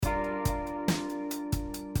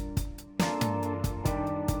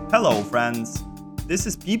Hello, friends. This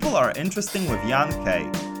is People Are Interesting with Jan K.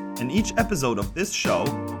 In each episode of this show,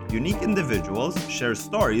 unique individuals share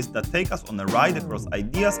stories that take us on a ride across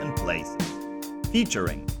ideas and places,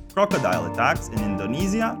 featuring crocodile attacks in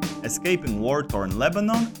Indonesia, escaping war-torn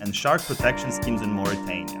Lebanon, and shark protection schemes in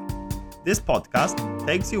Mauritania. This podcast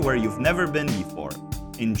takes you where you've never been before.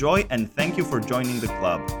 Enjoy and thank you for joining the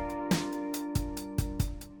club.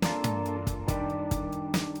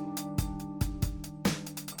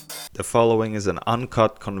 The following is an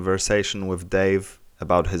uncut conversation with Dave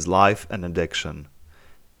about his life and addiction.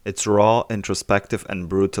 It's raw, introspective, and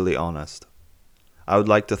brutally honest. I would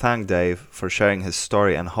like to thank Dave for sharing his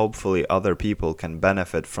story, and hopefully other people can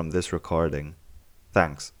benefit from this recording.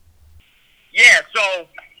 Thanks. Yeah, so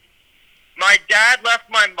my dad left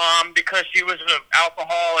my mom because she was an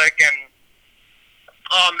alcoholic, and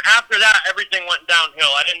after that, everything went downhill.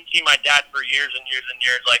 I didn't see my dad for years and years and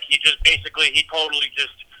years. Like, he totally just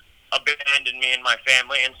abandoned me and my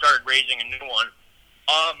family and started raising a new one.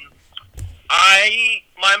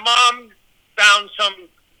 My mom found some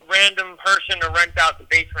random person to rent out the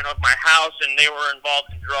basement of my house, and they were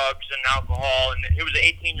involved in drugs and alcohol, and it was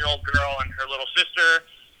an 18-year-old girl and her little sister.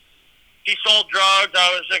 She sold drugs.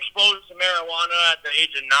 I was exposed to marijuana at the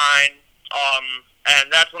age of 9, and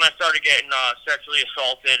that's when I started getting sexually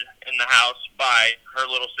assaulted in the house by her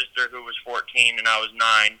little sister, who was 14, and I was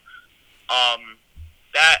 9.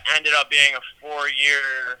 That ended up being a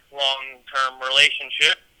 4-year long-term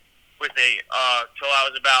relationship with till I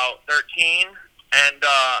was about 13, and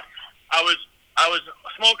I was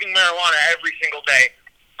smoking marijuana every single day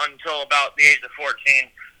until about the age of 14,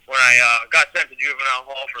 when I got sent to juvenile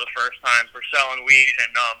hall for the first time for selling weed,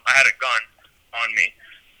 and I had a gun on me.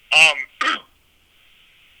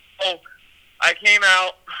 So I came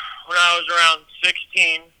out when I was around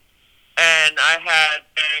 16. And I had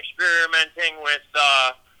been experimenting with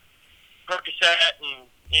Percocet and,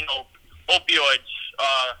 opioids,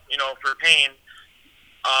 for pain.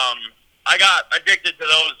 I got addicted to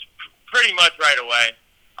those pretty much right away.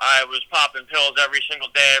 I was popping pills every single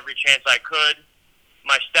day, every chance I could.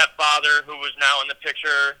 My stepfather, who was now in the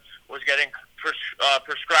picture, was getting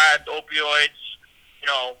prescribed opioids,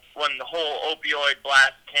 when the whole opioid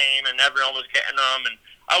blast came and everyone was getting them, and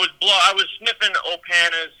I was sniffing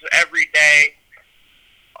Opanas every day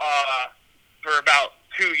for about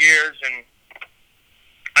 2 years, and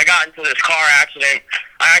I got into this car accident.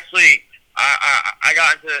 I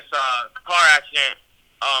got into this car accident,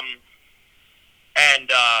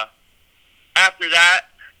 and after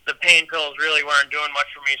that, the pain pills really weren't doing much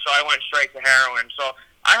for me, so I went straight to heroin. So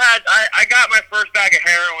I got my first bag of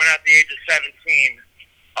heroin at the age of 17.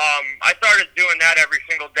 I started doing that every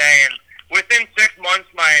single day, and within 6 months,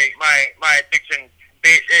 my addiction,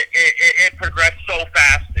 it progressed so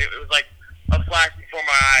fast. It was like a flash before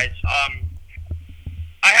my eyes.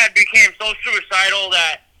 I became so suicidal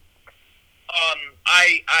that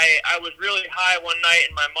I was really high one night,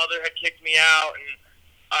 and my mother had kicked me out, and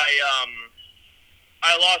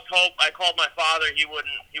I lost hope. I called my father. He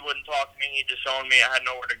wouldn't talk to me. He disowned me. I had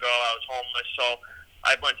nowhere to go. I was homeless. So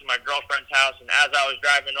I went to my girlfriend's house, and as I was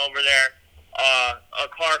driving over there, a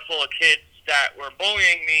car full of kids that were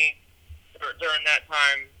bullying me during that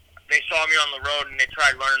time, they saw me on the road and they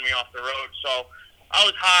tried running me off the road. So I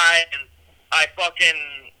was high, and I saw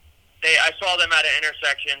them at an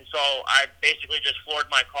intersection, so I basically just floored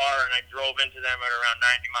my car and I drove into them at around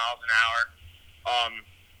 90 miles an hour.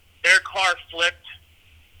 Their car flipped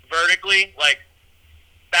vertically, like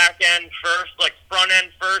back end first, like front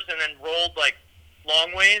end first, and then rolled like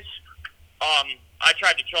long ways. I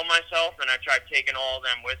tried to kill myself, and I tried taking all of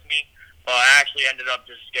them with me, but I actually ended up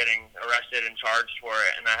just getting arrested and charged for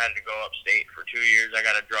it, and I had to go upstate for 2 years. I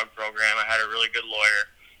got a drug program. I had a really good lawyer.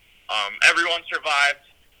 Everyone survived.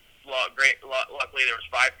 Luckily, there was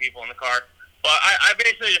 5 people in the car, but I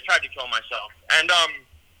basically just tried to kill myself, and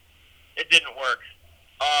it didn't work.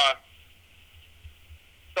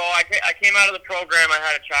 So I came out of the program. I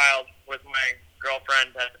had a child with my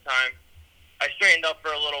girlfriend at the time. I straightened up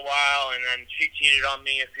for a little while, and then she cheated on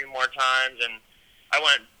me a few more times, and I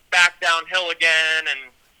went back downhill again,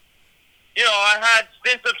 and, I had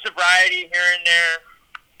stints of sobriety here and there,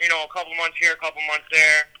 a couple months here, a couple months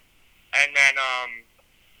there, and then,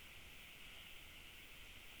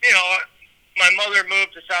 my mother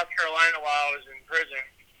moved to South Carolina while I was in prison,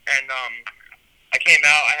 and I came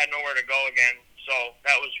out. I had nowhere to go again, so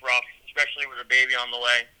that was rough, especially with a baby on the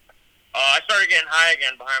way. I started getting high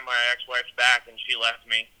again behind my ex-wife's back, and she left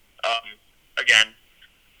me again.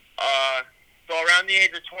 So around the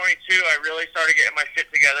age of 22, I really started getting my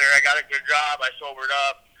shit together. I got a good job. I sobered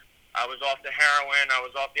up. I was off the heroin. I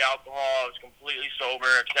was off the alcohol. I was completely sober,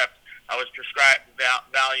 except I was prescribed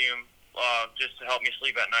Valium just to help me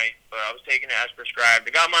sleep at night. But I was taking it as prescribed.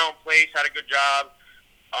 I got my own place, had a good job.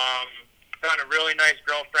 Found a really nice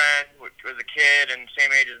girlfriend, which was a kid and same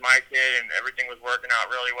age as my kid, and everything was working out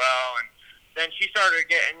really well. And then she started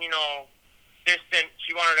getting, distant.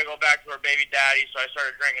 She wanted to go back to her baby daddy, so I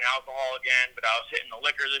started drinking alcohol again, but I was hitting the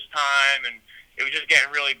liquor this time, and it was just getting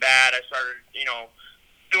really bad. I started,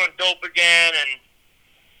 doing dope again, and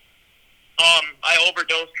I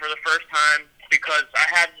overdosed for the first time because I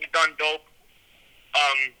hadn't done dope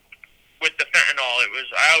with the fentanyl.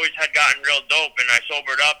 I always had gotten real dope, and I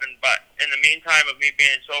sobered up, but in the meantime of me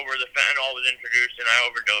being sober, the fentanyl was introduced, and I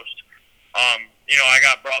overdosed. I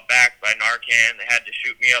got brought back by Narcan. They had to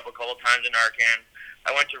shoot me up a couple times in Narcan.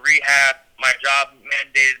 I went to rehab. My job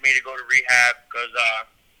mandated me to go to rehab because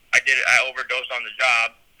I overdosed on the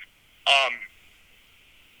job.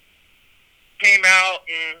 Came out,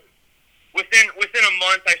 and within a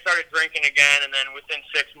month, I started drinking again, and then within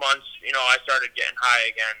 6 months, I started getting high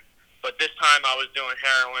again. But this time, I was doing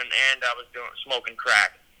heroin and I was smoking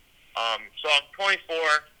crack. So I'm 24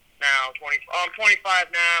 now. I'm 25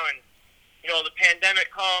 now, and the pandemic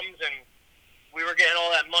comes, and we were getting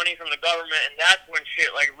all that money from the government, and that's when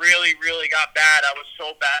shit really, really got bad. I was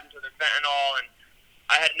so bad into the fentanyl, and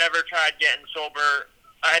I had never tried getting sober.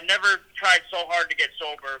 I had never tried so hard to get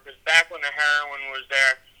sober because back when the heroin was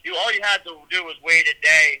there, all you had to do was wait a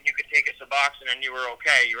day, and you could take a Suboxone, and you were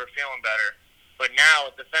okay. You were feeling better. But now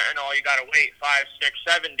with the fentanyl, you got to wait 5, 6,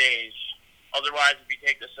 7 days. Otherwise, if you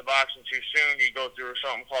take the Suboxone too soon, you go through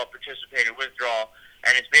something called participated withdrawal.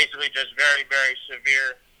 And it's basically just very, very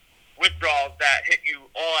severe withdrawals that hit you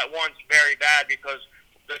all at once very bad because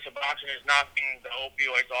the Suboxone is knocking the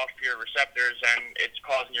opioids off your receptors and it's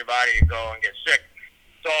causing your body to go and get sick.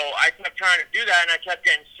 So I kept trying to do that, and I kept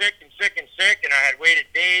getting sick and sick and sick, and I had waited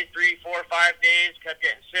days, 3, 4, 5 days, kept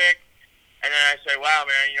getting sick. And then I said, wow,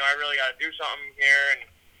 man, I really got to do something here. And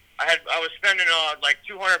I was spending $200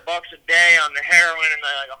 a day on the heroin and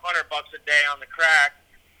 $100 a day on the crack.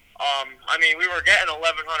 We were getting $1,100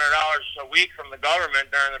 a week from the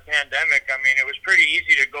government during the pandemic. It was pretty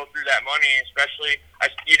easy to go through that money, especially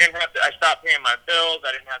I stopped paying my bills.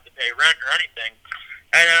 I didn't have to pay rent or anything.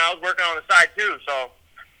 And then I was working on the side too, so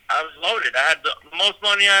I was loaded. I had the most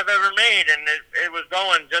money I've ever made, and it was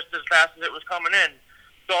going just as fast as it was coming in.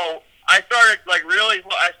 So I started really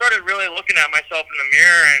looking at myself in the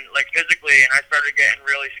mirror and physically, and I started getting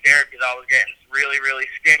really scared because I was getting really, really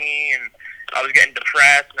skinny, and I was getting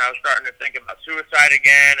depressed, and I was starting to think about suicide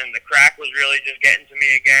again, and the crack was really just getting to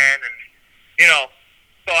me again, and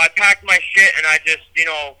so I packed my shit, and I just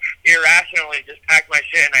irrationally just packed my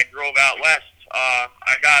shit, and I drove out west.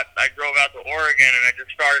 I drove out to Oregon, and I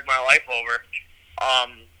just started my life over.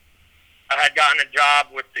 I had gotten a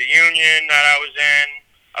job with the union that I was in.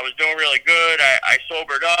 I was doing really good. I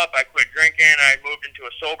sobered up. I quit drinking. I moved into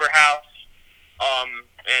a sober house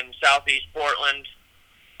in southeast Portland.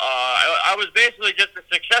 I was basically just a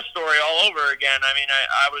success story all over again.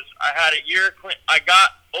 I had a year. I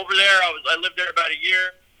got over there. I lived there about a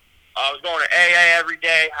year. I was going to AA every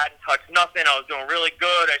day. Hadn't touched nothing. I was doing really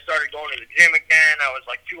good. I started going to the gym again. I was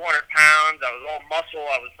 200 pounds. I was all muscle.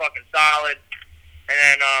 I was fucking solid. And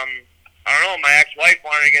then I don't know. My ex-wife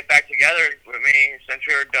wanted to get back together with me since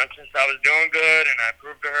I was doing good, and I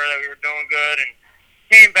proved to her that we were doing good. And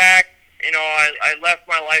came back. I left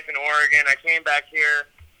my life in Oregon. I came back here.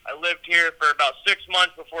 I lived here for about 6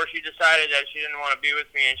 months before she decided that she didn't want to be with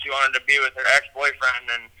me and she wanted to be with her ex-boyfriend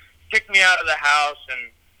and kicked me out of the house.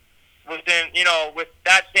 And with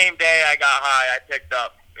that same day I got high, I picked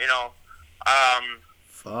up,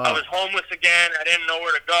 I was homeless again. I didn't know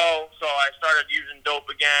where to go, so I started using dope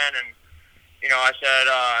again. And, I said,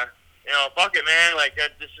 fuck it, man.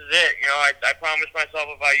 This is it. I promised myself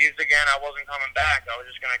if I used again, I wasn't coming back. I was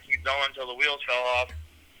just going to keep going until the wheels fell off.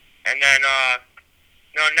 And then,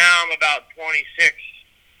 now I'm about 26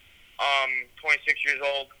 years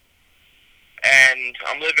old, and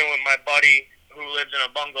I'm living with my buddy who lives in a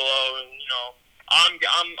bungalow, and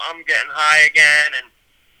I'm getting high again, and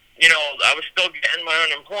I was still getting my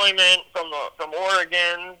unemployment from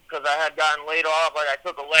Oregon because I had gotten laid off. I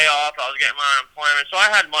took a layoff. I was getting my unemployment, so I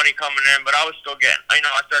had money coming in, but I was still getting. I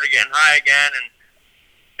started getting high again, and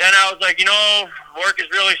then I was like, work is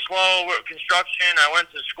really slow. Construction. I went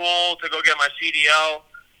to school to go get my CDL.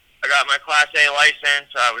 I got my Class A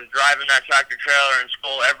license. I was driving that tractor trailer in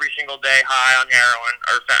school every single day high on heroin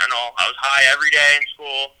or fentanyl. I was high every day in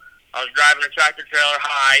school. I was driving a tractor trailer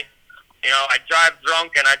high. I drive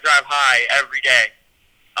drunk and I drive high every day.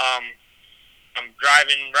 I'm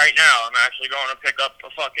driving right now. I'm actually going to pick up a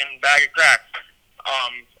fucking bag of crack.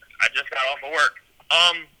 I just got off of work.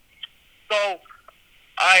 So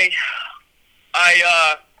I,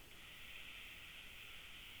 I,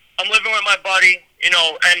 I'm living with my buddy, and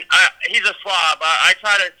he's a slob. I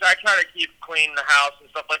try to keep clean the house and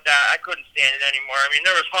stuff like that. I couldn't stand it anymore. I mean,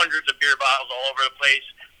 there was hundreds of beer bottles all over the place.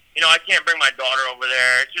 I can't bring my daughter over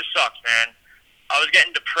there. It just sucks, man. I was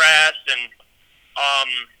getting depressed, and um,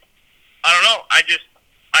 I don't know.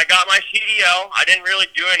 I got my CDL. I didn't really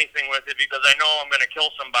do anything with it because I know I'm gonna kill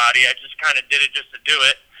somebody. I just kind of did it just to do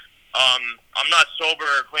it. I'm not sober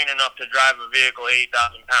or clean enough to drive a vehicle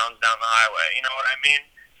 8,000 pounds down the highway. You know what I mean?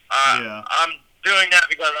 Yeah. I'm doing that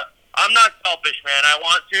because I'm not selfish, man. I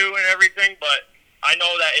want to and everything, but I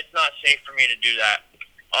know that it's not safe for me to do that.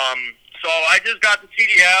 So I just got the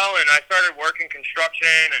CDL and I started working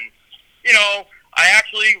construction, and I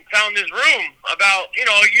actually found this room about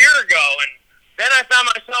a year ago, and then I found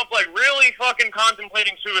myself like really fucking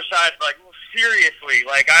contemplating suicide, like seriously.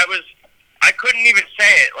 Like I couldn't even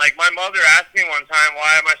say it. Like my mother asked me one time,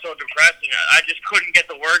 "Why am I so depressed?" And I just couldn't get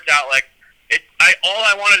the words out. Like all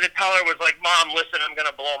I wanted to tell her was like, "Mom, listen, I'm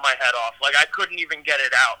gonna blow my head off." Like I couldn't even get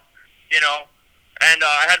it out, And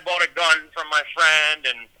I had bought a gun from my friend,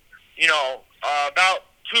 and about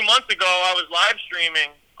 2 months ago, I was live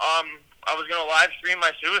streaming. I was gonna live stream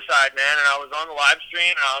my suicide, man, and I was on the live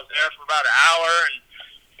stream, and I was there for about an hour, and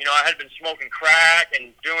I had been smoking crack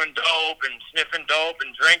and doing dope and sniffing dope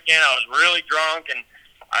and drinking. I was really drunk, and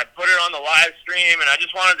I put it on the live stream, and I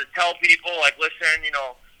just wanted to tell people, like, listen,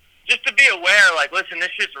 just to be aware, like, listen,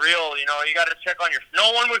 this shit's real. You got to check on your.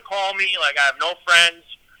 No one would call me. Like, I have no friends.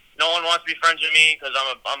 No one wants to be friends with me because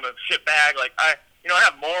I'm a shitbag. Like, I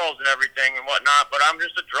have morals and everything and whatnot, but I'm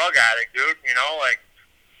just a drug addict, dude. Like,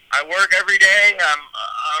 I work every day.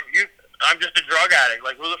 I'm just a drug addict.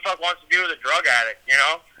 Like, who the fuck wants to be with a drug addict?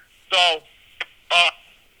 So,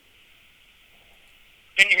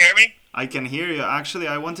 can you hear me? I can hear you. Actually,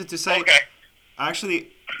 I wanted to say. Okay.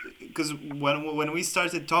 Actually, because when we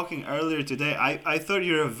started talking earlier today, I thought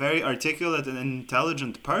you're a very articulate and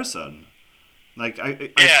intelligent person. Like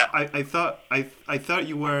I thought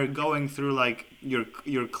you were going through like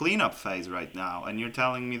your cleanup phase right now, and you're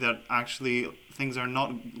telling me that actually things are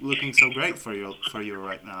not looking so great for you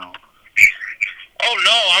right now. Oh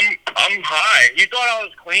no, I'm high. You thought I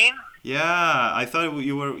was clean? Yeah, I thought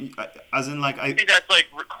you were, as in like I think that's like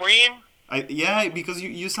clean. Yeah, because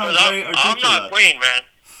you sound very articulate. I'm not clean, man.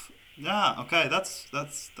 Yeah, okay, that's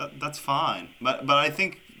fine. But I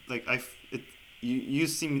think like you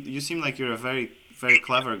seem like you're a very very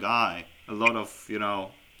clever guy. A lot of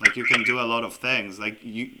like you can do a lot of things. Like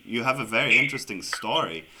you have a very interesting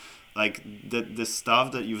story. Like the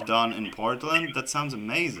stuff that you've done in Portland, that sounds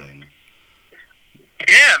amazing.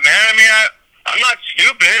 Yeah, man. I mean, I'm not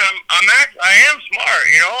stupid. I am smart.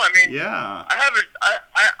 I mean, Yeah.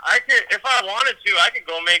 I could, if I wanted to, I could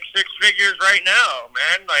go make six figures right now,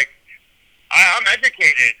 man. Like, I'm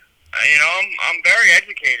educated. I'm very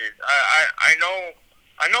educated. I know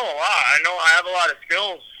a lot. I have a lot of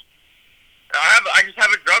skills. I just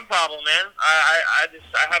have a drug problem, man. I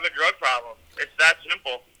have a drug problem. It's that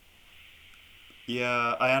simple.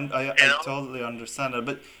 Yeah, I totally understand that.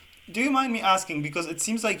 But do you mind me asking, because it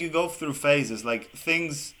seems like you go through phases, like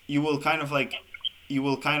things you will kind of like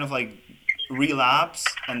relapse,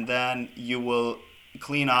 and then you will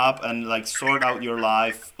clean up and like sort out your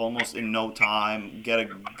life almost in no time, get a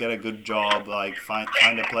good job, like find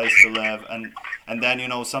a place to live, and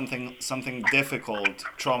then something difficult,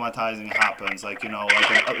 traumatizing happens, like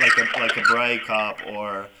like a breakup,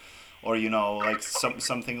 or like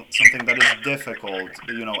something that is difficult,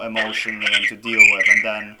 emotionally, and to deal with, and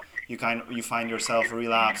then you find yourself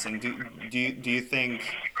relapsing. Do you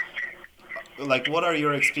think, like, what are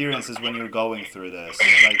your experiences when you're going through this?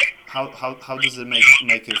 Like, how does it make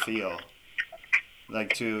you feel?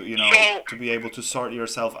 Like to be able to sort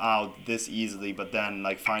yourself out this easily, but then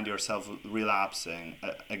like find yourself relapsing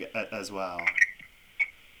as well.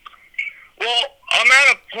 Well, I'm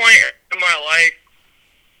at a point in my life.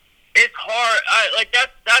 It's hard.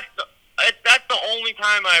 That's the only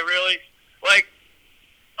time I really like.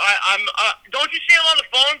 I'm. Don't you see him on the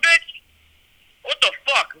phone, bitch? What the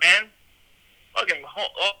fuck, man? Fucking.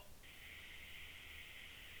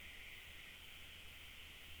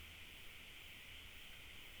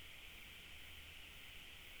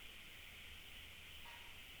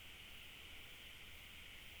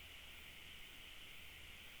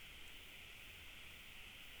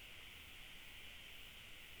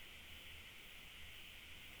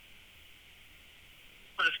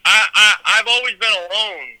 I've always been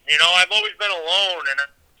alone. I've always been alone, and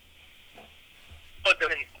but then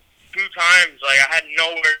 2 times, like, I had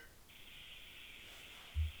nowhere.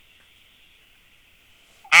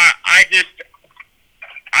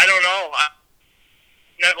 I don't know. I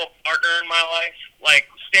never have a partner in my life. Like,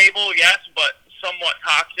 stable, yes, but somewhat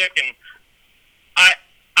toxic, and I,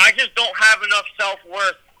 I just don't have enough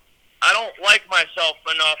self-worth. I don't like myself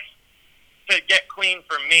enough to get clean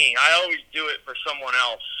for me. I always do it for someone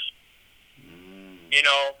else. You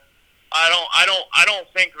know, I don't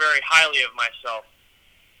think very highly of myself.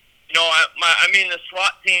 You know, the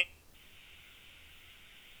SWAT team,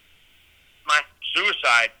 my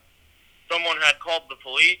suicide. Someone had called the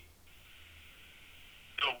police.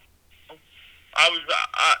 So I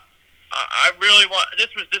really want. This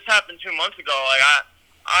happened 2 months ago. Like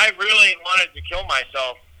I really wanted to kill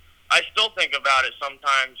myself. I still think about it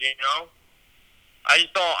sometimes. You know, I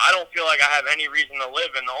don't feel like I have any reason to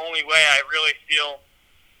live, and the only way I really feel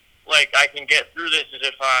like I can get through this is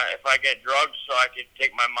if I get drugs, so I can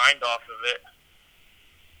take my mind off of it.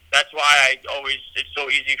 That's why it's so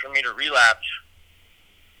easy for me to relapse.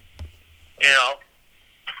 You know.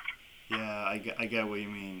 Yeah, I get what you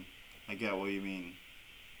mean. I get what you mean.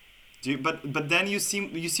 But then you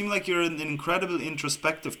seem like you're an incredibly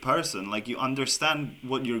introspective person. Like you understand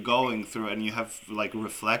what you're going through, and you have like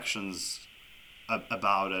reflections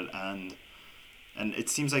about it, and it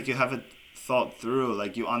seems like you have it thought through.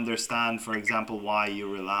 Like you understand, for example, why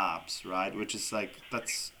you relapse, right? Which is like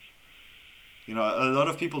that's, you know, a lot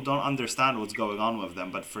of people don't understand what's going on with them,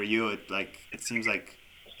 but for you, it seems like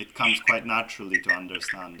it comes quite naturally to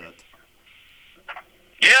understand it.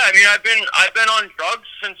 Yeah, I mean, I've been on drugs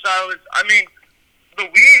since the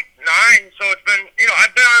weed 9, so it's been, you know,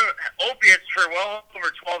 I've been on opiates for well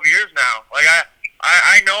over 12 years now. Like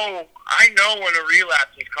I know when a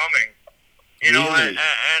relapse is coming. You know, Really? and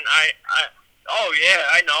oh yeah,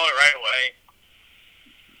 I know it right away.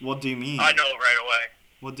 What do you mean? I know it right away.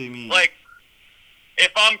 What do you mean? Like,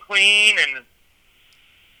 if I'm clean and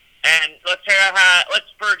let's say I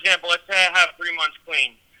have 3 months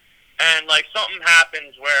clean, and like something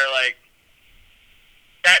happens where like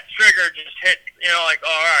that trigger just hit, you know, like, oh,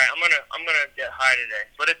 all right, I'm gonna get high today.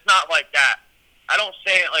 But it's not like that. I don't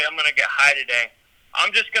say it like I'm gonna get high today.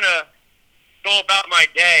 I'm just gonna go about my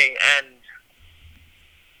day, and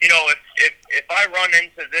you know, if I run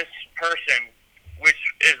into this person, which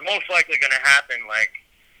is most likely gonna happen, like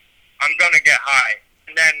I'm gonna get high,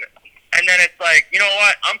 and then it's like, you know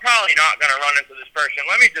what? I'm probably not gonna run into this person.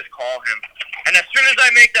 Let me just call him. And as soon as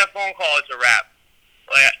I make that phone call, it's a wrap.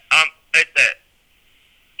 Like it's it.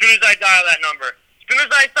 As soon as I dial that number, as soon as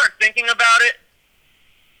I start thinking about it,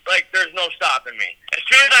 like there's no stopping me. As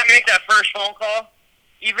soon as I make that first phone call,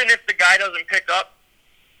 even if the guy doesn't pick up,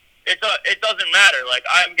 it doesn't matter. Like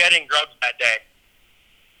I'm getting drugs that day.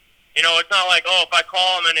 You know, it's not like, oh, if I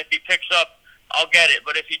call him and if he picks up, I'll get it.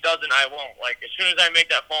 But if he doesn't, I won't. Like as soon as I make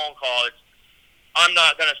that phone call, I'm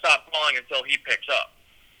not gonna stop calling until he picks up.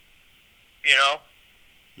 You know?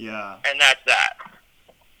 Yeah. And that's that.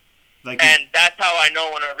 And that's how I know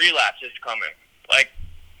when a relapse is coming. Like,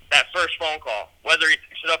 that first phone call. Whether he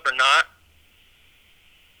picks it up or not,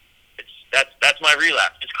 that's my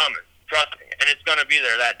relapse. It's coming. Trust me. And it's going to be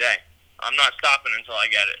there that day. I'm not stopping until I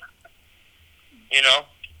get it. You know?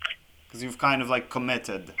 Because you've kind of, like,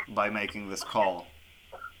 committed by making this call.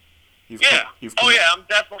 Yeah, I'm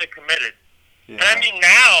definitely committed. Yeah. And I mean,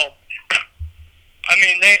 now...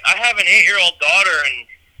 I have an 8-year-old daughter, and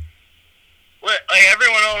like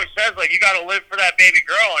everyone always says, like you got to live for that baby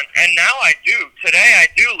girl, and now I do. Today I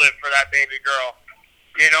do live for that baby girl.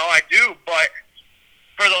 You know, I do. But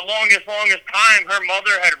for the longest time, her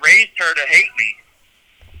mother had raised her to hate me.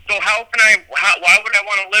 So why would I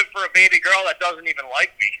want to live for a baby girl that doesn't even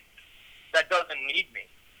like me, that doesn't need me?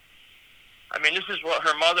 I mean, this is what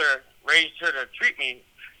her mother raised her to treat me.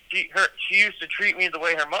 She used to treat me the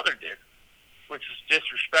way her mother did, which is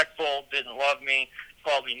disrespectful, didn't love me,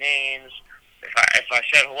 called me names. If I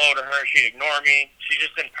said hello to her, she'd ignore me.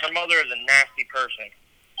 Her mother is a nasty person,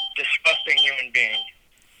 disgusting human being.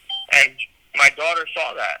 And my daughter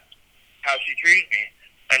saw that, how she treated me.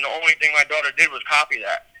 And the only thing my daughter did was copy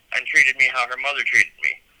that and treated me how her mother treated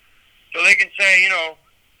me. So they can say, you know,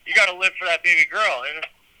 you got to live for that baby girl. And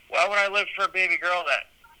why would I live for a baby girl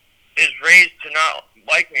that is raised to not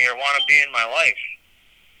like me or want to be in my life?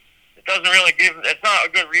 It doesn't really it's not a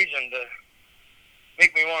good reason to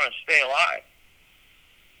make me want to stay alive.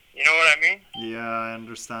 You know what I mean? Yeah, I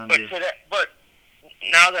understand. But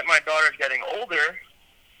now that my daughter's getting older,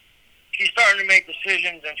 she's starting to make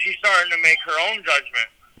decisions and she's starting to make her own judgment.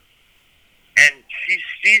 And she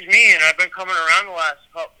sees me, and I've been coming around the last,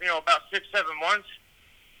 about 6-7 months.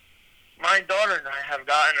 My daughter and I have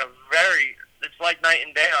gotten a very, it's like night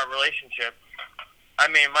and day, our relationship. I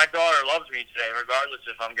mean, my daughter loves me today, regardless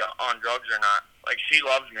if I'm on drugs or not. Like, she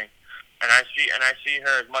loves me, and I see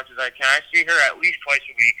her as much as I can. I see her at least twice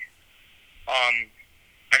a week. I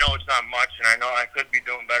know it's not much, and I know I could be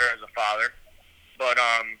doing better as a father, but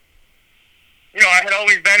I had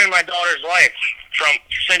always been in my daughter's life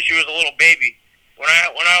since she was a little baby. When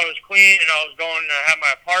I was clean and I was going to have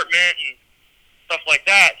my apartment and stuff like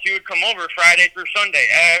that, she would come over Friday through Sunday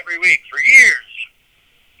every week for years,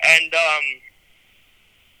 and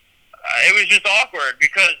it was just awkward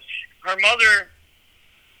because her mother.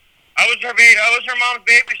 I was her mom's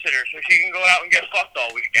babysitter, so she can go out and get fucked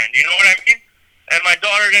all weekend. You know what I mean? And my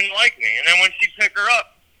daughter didn't like me. And then when she'd pick her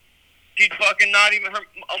up, she'd fucking not even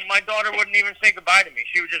my daughter wouldn't even say goodbye to me.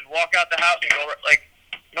 She would just walk out the house and go like,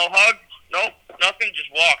 no hug, nope, nothing, just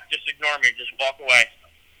walk, just ignore me, just walk away.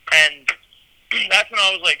 And that's when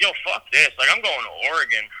I was like, yo, fuck this. Like, I'm going to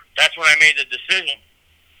Oregon. That's when I made the decision.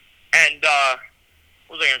 And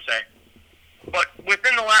what was I gonna say? But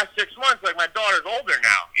within the last 6 months, like, my daughter's older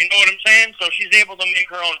now. You know what I'm saying? So she's able to make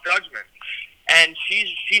her own judgment. And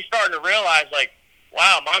she's starting to realize, like,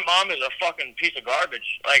 wow, my mom is a fucking piece of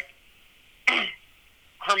garbage. Like,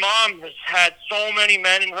 her mom has had so many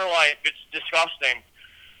men in her life. It's disgusting.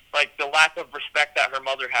 Like, the lack of respect that her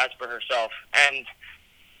mother has for herself. And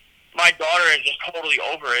my daughter is just totally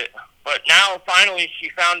over it. But now, finally,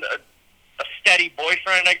 she found a steady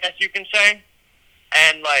boyfriend, I guess you can say.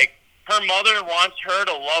 And, like, her mother wants her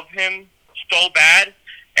to love him so bad,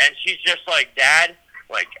 and she's just like, Dad,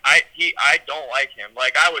 like, I don't like him.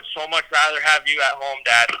 Like, I would so much rather have you at home,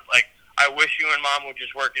 Dad. Like, I wish you and Mom would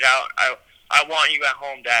just work it out. I want you at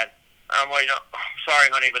home, Dad. I'm like, no, sorry,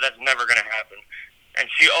 honey, but that's never gonna happen. And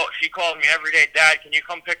she calls me every day, Dad, can you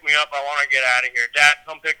come pick me up? I want to get out of here. Dad,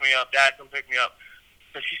 come pick me up. Dad, come pick me up.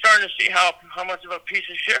 So she's starting to see how much of a piece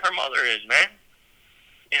of shit her mother is, man.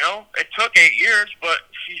 You know, it took 8 years, but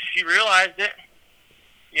she realized it,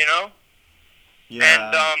 you know? Yeah.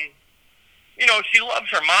 And, she loves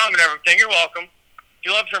her mom and everything. You're welcome. She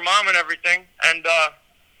loves her mom and everything. And,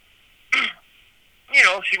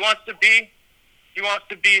 she wants to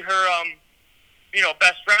be her,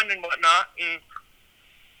 best friend and whatnot. And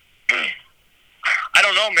I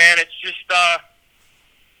don't know, man. It's just,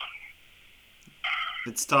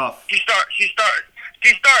 it's tough. She's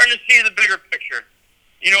starting to see the bigger picture.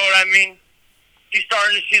 You know what I mean? She's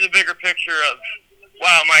starting to see the bigger picture of,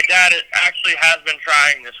 wow, my dad actually has been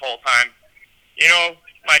trying this whole time. You know,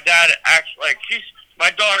 my dad actually,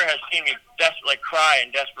 my daughter has seen me cry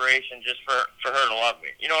in desperation just for her to love me.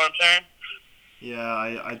 You know what I'm saying?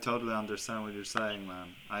 Yeah, I totally understand what you're saying,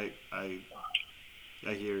 man. I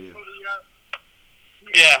hear you.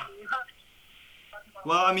 Yeah.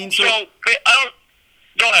 Well, I mean, so I don't.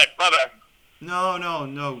 Go ahead. My bad.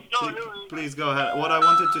 No. Please go ahead. What I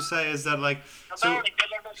wanted to say is that, like, does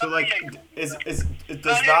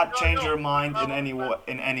that change your mind in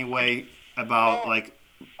any way about, like,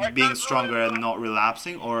 being stronger and not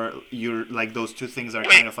relapsing, or you're like those two things are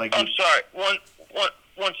kind of like? I'm sorry.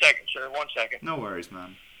 One second, sir. 1 second. No worries,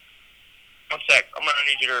 man. 1 sec. I'm gonna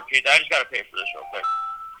need you to repeat that. I just gotta pay for this real quick.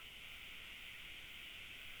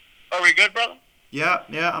 Are we good, brother? Yeah.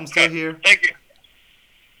 I'm still here. Thank you.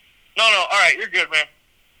 No. All right, you're good, man.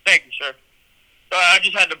 Thank you, sir. I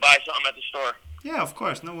just had to buy something at the store. Yeah, of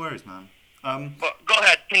course. No worries, man. But go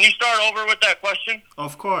ahead. Can you start over with that question?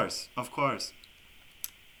 Of course.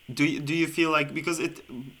 Do you feel like, because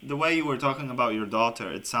the way you were talking about your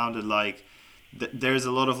daughter, it sounded like there's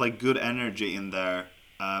a lot of, like, good energy in there,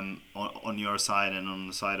 on your side and on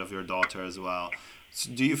the side of your daughter as well. So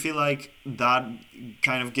do you feel like that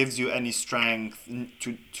kind of gives you any strength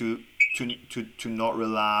to not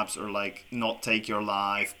relapse, or, like, not take your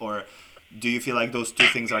life, or do you feel like those two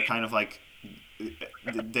things are kind of like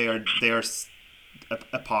they are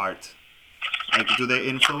apart? Like, do they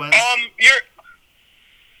influence?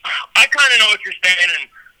 I kind of know what you're saying, and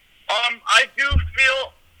I do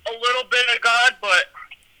feel a little bit of God, but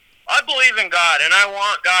I believe in God, and I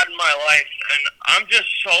want God in my life, and I'm just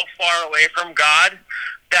so far away from God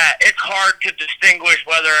that it's hard to distinguish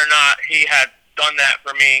whether or not He had done that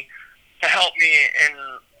for me to help me in,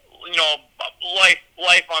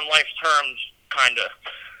 life on life's terms, kind of.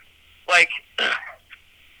 Like,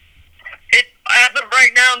 as of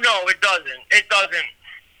right now, no, it doesn't. It doesn't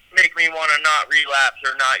make me want to not relapse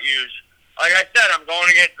or not use. Like I said, I'm going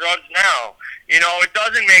to get drugs now. It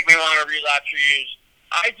doesn't make me want to relapse or use.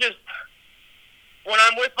 When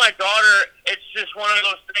I'm with my daughter, it's just one of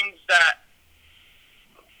those things that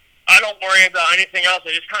I don't worry about anything else. I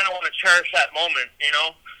just kind of want to cherish that moment,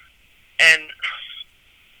 And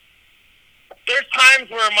There's times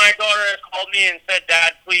where my daughter has called me and said,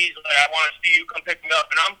 "Dad, please, like, I want to see you. Come pick me up,"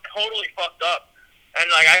 and I'm totally fucked up. And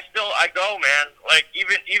like I go, man. Like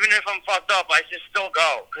even if I'm fucked up, I just still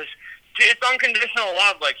go because it's unconditional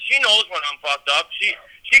love. Like she knows when I'm fucked up. She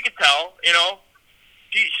could tell, you know.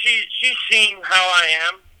 She's seen how I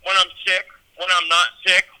am when I'm sick, when I'm not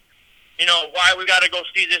sick. You know why we got to go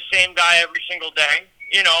see this same guy every single day.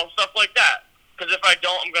 You know, stuff like that. Because if I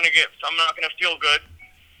don't, I'm not gonna feel good.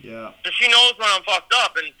 Yeah. So she knows when I'm fucked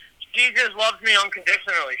up, and she just loves me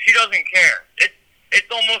unconditionally. She doesn't care.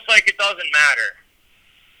 It's almost like it doesn't matter.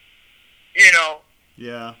 You know.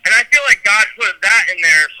 Yeah. And I feel like God put that in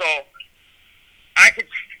there so I could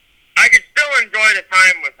still enjoy the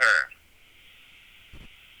time with her.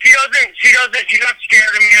 She's not scared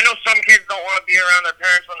of me. I know some kids don't want to be around their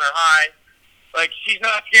parents when they're high. Like, she's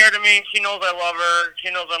not scared of me. She knows I love her. She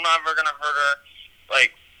knows I'm never going to hurt her.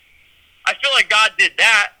 Like, I feel like God did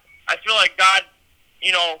that. I feel like God,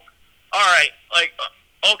 you know, all right, like,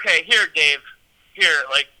 okay, here, Dave, here,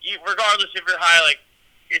 like, regardless if you're high, like,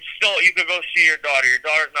 it's still, you could go see your daughter. Your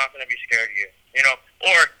daughter's not going to be scared of you, you know,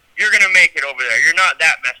 or you're going to make it over there. You're not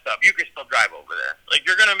that messed up. You can still drive over there. Like,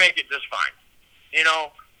 you're going to make it just fine, you know.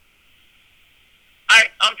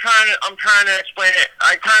 I'm trying to explain it.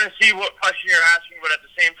 I kind of see what question you're asking, but at the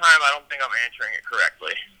same time, I don't think I'm answering it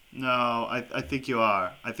correctly. No, I think you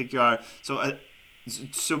are. I think you are.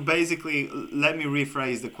 So basically, let me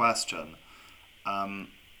rephrase the question.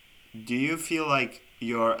 Do you feel like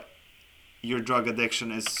your drug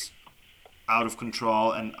addiction is out of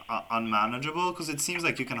control and unmanageable? Because it seems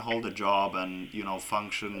like you can hold a job and, you know,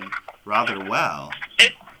 function rather well.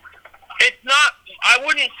 It's not. I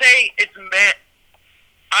wouldn't say it's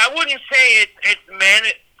I wouldn't say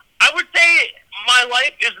I would say my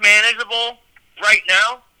life is manageable right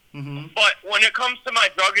now. Mm-hmm. But when it comes to my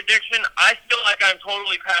drug addiction, I feel like I'm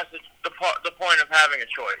totally past the point of having a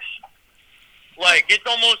choice. Like, it's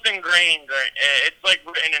almost ingrained. It's like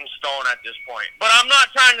written in stone at this point. But I'm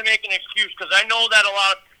not trying to make an excuse because I know that a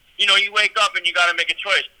lot, you know, you wake up and you got to make a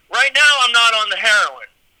choice. Right now, I'm not on the heroin.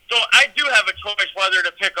 So I do have a choice whether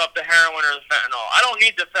to pick up the heroin or the fentanyl. I don't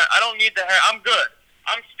need the heroin. I'm good.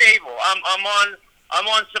 I'm stable. I'm on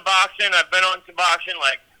Suboxone. I've been on Suboxone.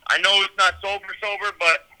 Like, I know it's not sober,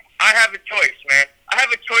 but I have a choice, man. I have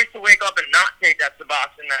a choice to wake up and not take that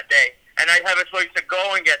Suboxone that day, and I have a choice to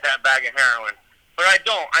go and get that bag of heroin. But I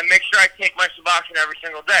don't. I make sure I take my Suboxone every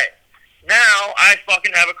single day. Now I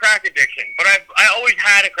fucking have a crack addiction, but I always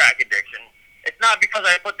had a crack addiction. It's not because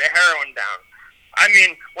I put the heroin down. I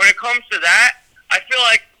mean, when it comes to that, I feel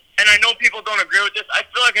like, and I know people don't agree with this, I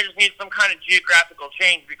feel like I just need some kind of geographical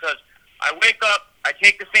change because I wake up, I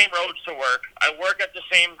take the same roads to work, I work at the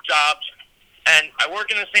same jobs, and I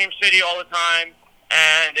work in the same city all the time,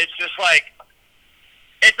 and it's just like,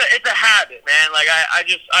 it's a habit, man. Like,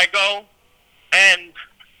 I go, and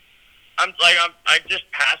I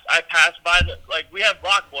pass by we have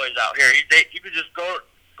block boys out here. You could just go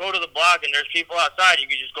to the block and there's people outside. You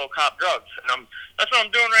could just go cop drugs, and that's what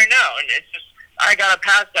I'm doing right now. And it's just I gotta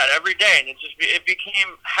pass that every day, and it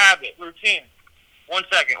became habit, routine. One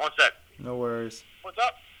sec. No worries. What's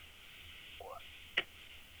up?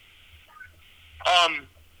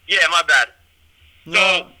 Yeah, my bad.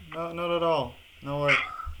 No, not at all. No worries.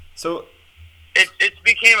 So it's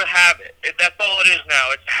became a habit. That's all it is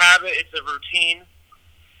now. It's a habit. It's a routine.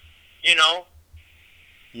 You know.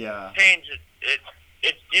 Yeah. Change it.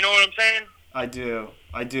 It's you know what I'm saying? I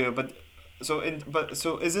do. But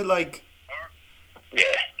so is it like? Yeah.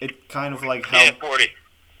 It kind of like helps. Yeah, 40.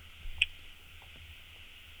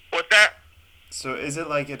 What's that? So is it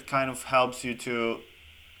like it kind of helps you to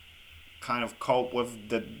kind of cope with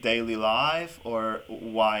the daily life, or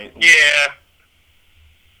why? Yeah.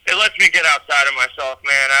 It lets me get outside of myself,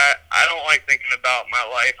 man. I don't like thinking about my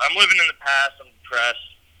life. I'm living in the past. I'm depressed.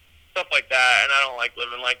 Stuff like that, and I don't like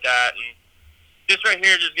living like that. And this right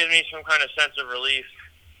here just gives me some kind of sense of relief.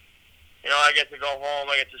 You know, I get to go home.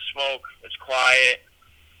 I get to smoke. It's quiet.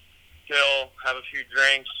 Chill. Have a few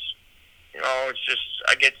drinks. You know, it's just,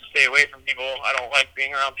 I get to stay away from people. I don't like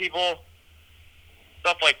being around people.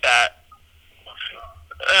 Stuff like that.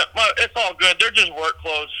 It's all good. They're just work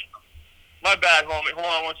clothes. My bad, homie. Hold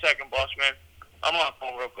on one second, boss man. I'm on the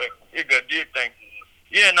phone real quick. You're good. Do your thing.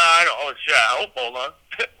 Yeah, no, I don't. Oh, shit. I hope. Hold on.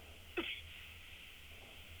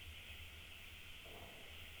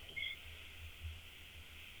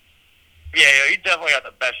 Yeah, you definitely got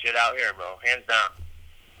the best shit out here, bro. Hands down.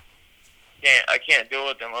 I can't deal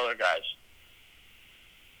with them other guys.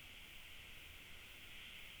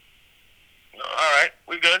 No, all right.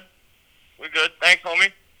 We good. Thanks,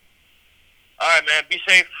 homie. All right, man. Be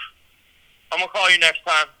safe. I'm going to call you next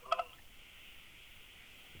time.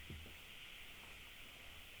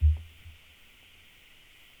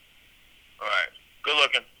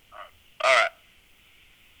 looking. All right.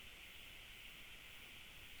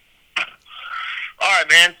 All right,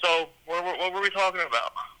 man. So what were we talking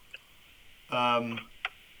about?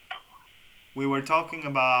 We were talking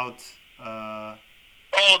about.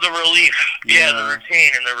 Oh, the relief. Yeah, the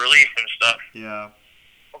routine and the relief and stuff. Yeah.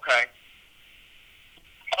 Okay.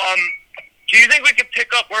 Do you think we could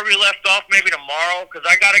pick up where we left off maybe tomorrow? Because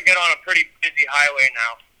I got to get on a pretty busy highway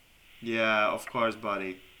now. Yeah, of course,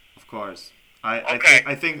 buddy. Of course. I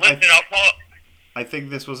think. Listen, I'll call. I think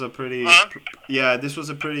this was a pretty. Huh? Yeah, this was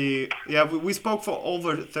a pretty. Yeah, we spoke for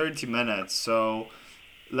over 30 minutes, so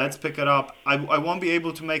let's pick it up. I won't be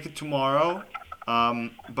able to make it tomorrow,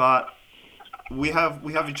 but we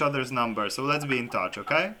have each other's number, so let's be in touch,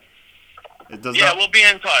 okay? We'll be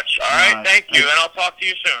in touch. All right, thank you, and I'll talk to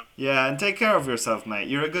you soon. Yeah, and take care of yourself, mate.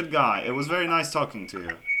 You're a good guy. It was very nice talking to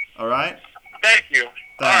you. All right? Thank you.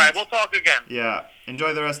 Thanks. All right, we'll talk again. Yeah.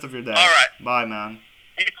 Enjoy the rest of your day. All right. Bye, man.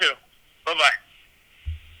 You too.